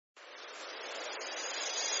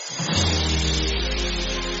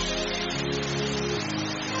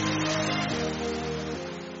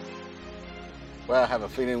Well, I have a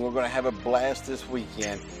feeling we're going to have a blast this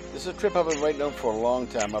weekend. This is a trip I've been waiting on for a long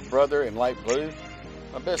time. My brother in light blue,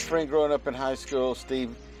 my best friend growing up in high school,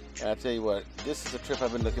 Steve. And I tell you what, this is a trip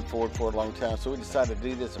I've been looking forward for a long time. So we decided to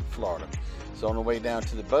do this in Florida. So on the way down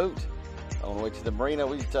to the boat, on the way to the Marina,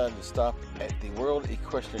 we decided to stop at the World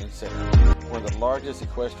Equestrian Center, one of the largest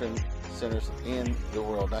equestrian centers in the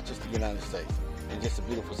world, not just the United States. And just a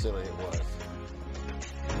beautiful facility it was.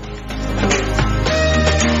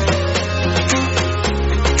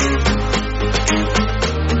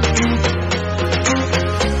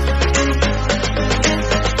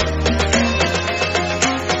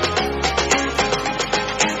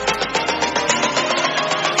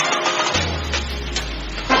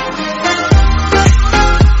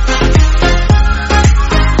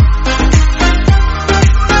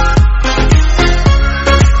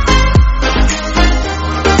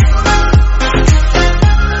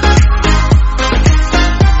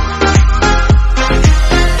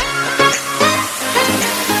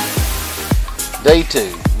 Day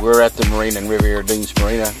two, we're at the Marina in Riviera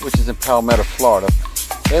Marina, which is in Palmetto, Florida.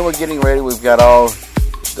 And we're getting ready. We've got all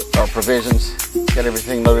our provisions, got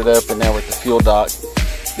everything loaded up, and now we're at the fuel dock,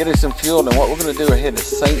 getting some fuel. And what we're going to do is head to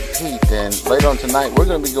St. Pete. And later on tonight, we're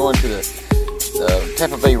going to be going to the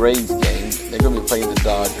Tampa Bay Rays game. They're going to be playing the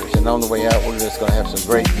Dodgers. And on the way out, we're just going to have some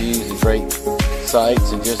great views and great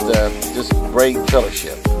sights and just great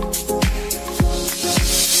fellowship.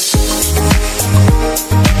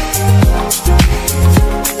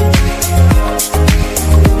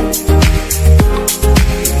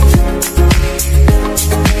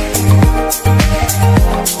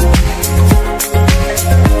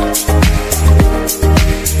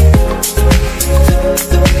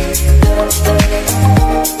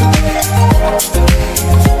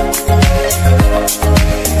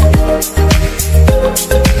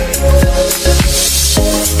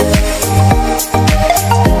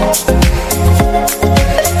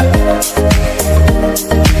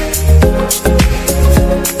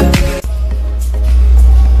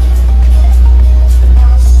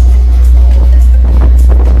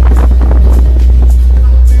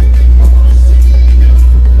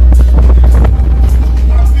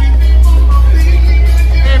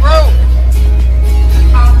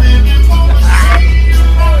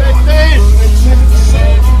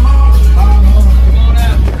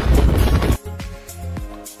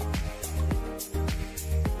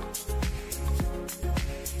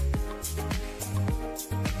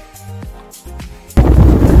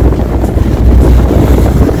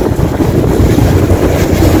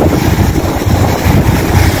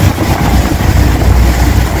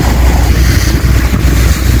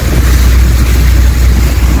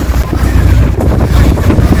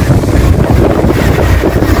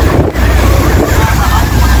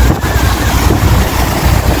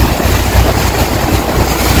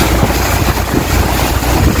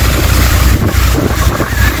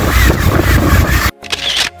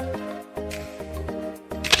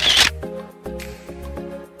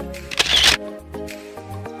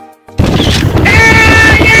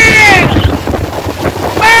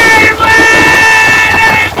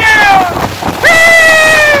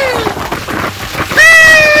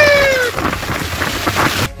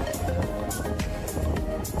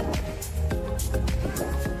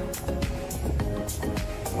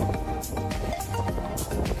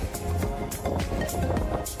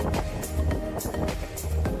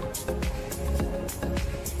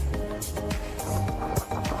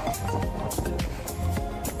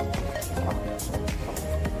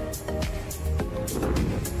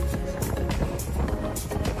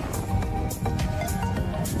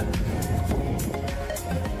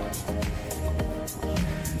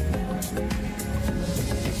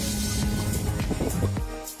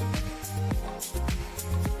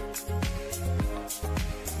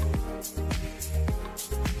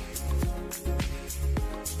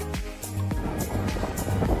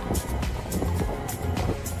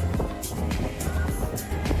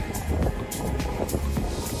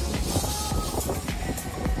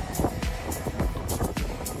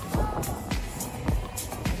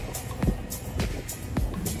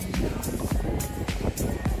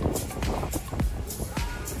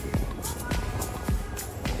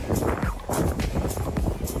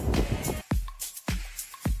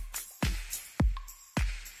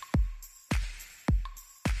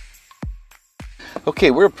 Okay,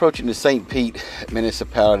 we're approaching the St. Pete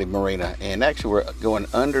Municipality Marina, and actually we're going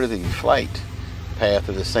under the flight path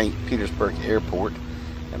of the St. Petersburg Airport.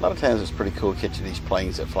 And a lot of times it's pretty cool catching these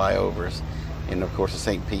planes that fly over us, and of course the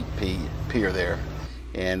St. Pete Pier there.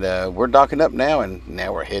 And we're docking up now, and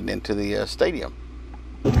now we're heading into the stadium.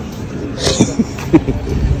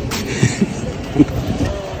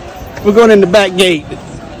 We're going in the back gate.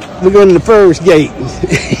 We're going in the first gate.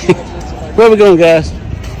 Where are we going, guys?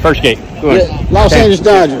 First gate. Yeah, Los Angeles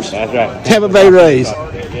Dodgers. That's right. Tampa Bay Rays.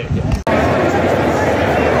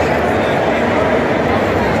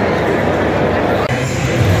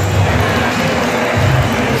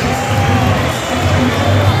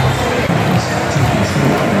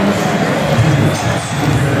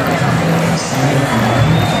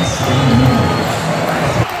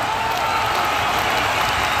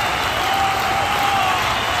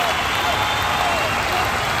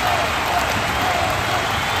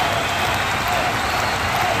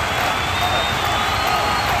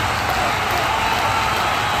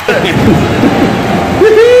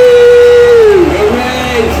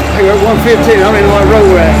 I got 115. I don't even know what row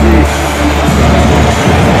we're at.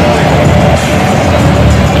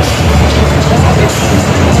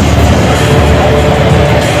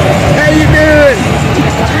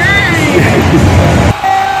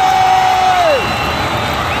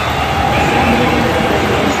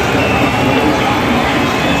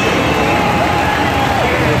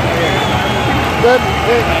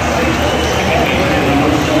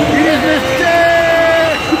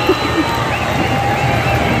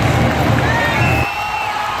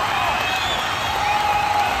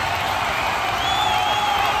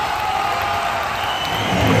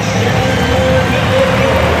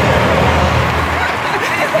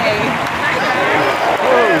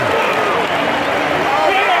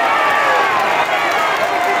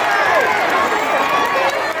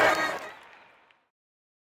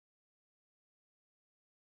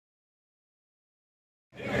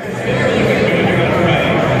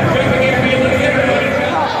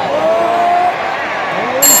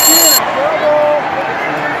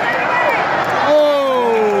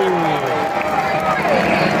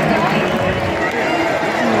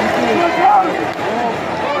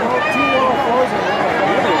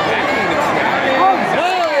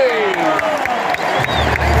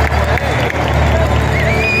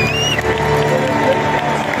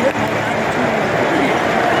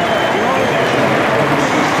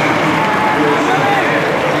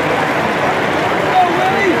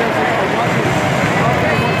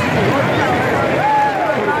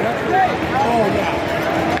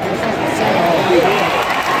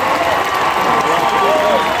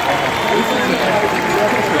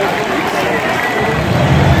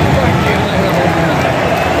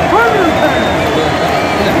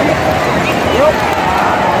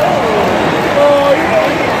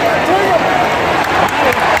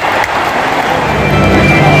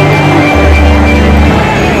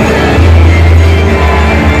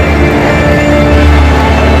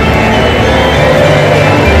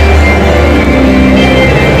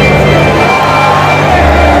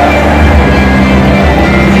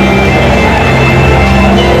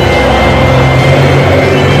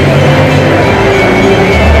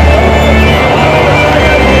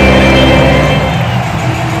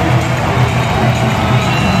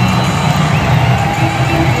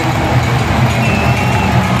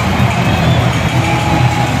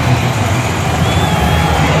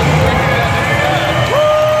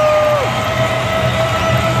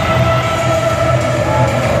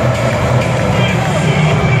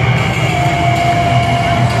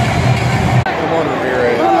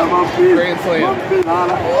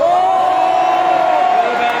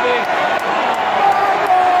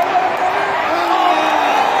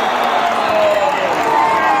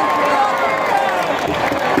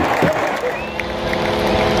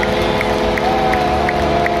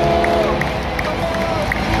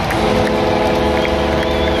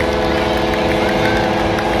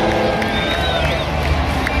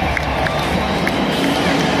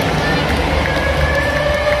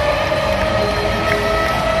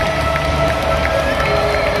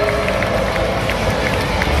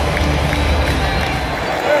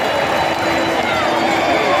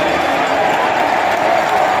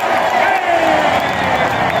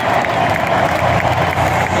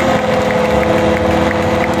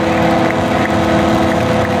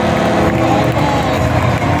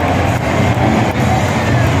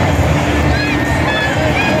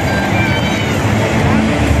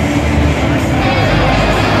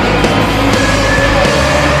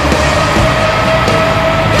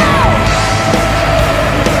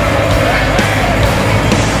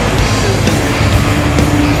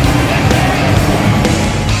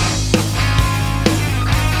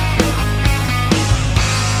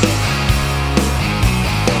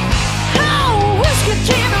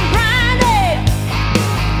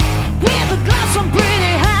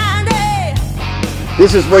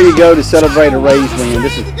 This is where you go to celebrate a race win.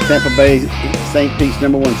 This is Tampa Bay St. Pete's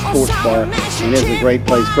 #1 sports bar, and it's a great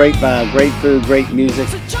place. Great vibe, great food, great music.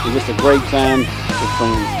 It's just a great time with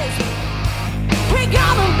friends.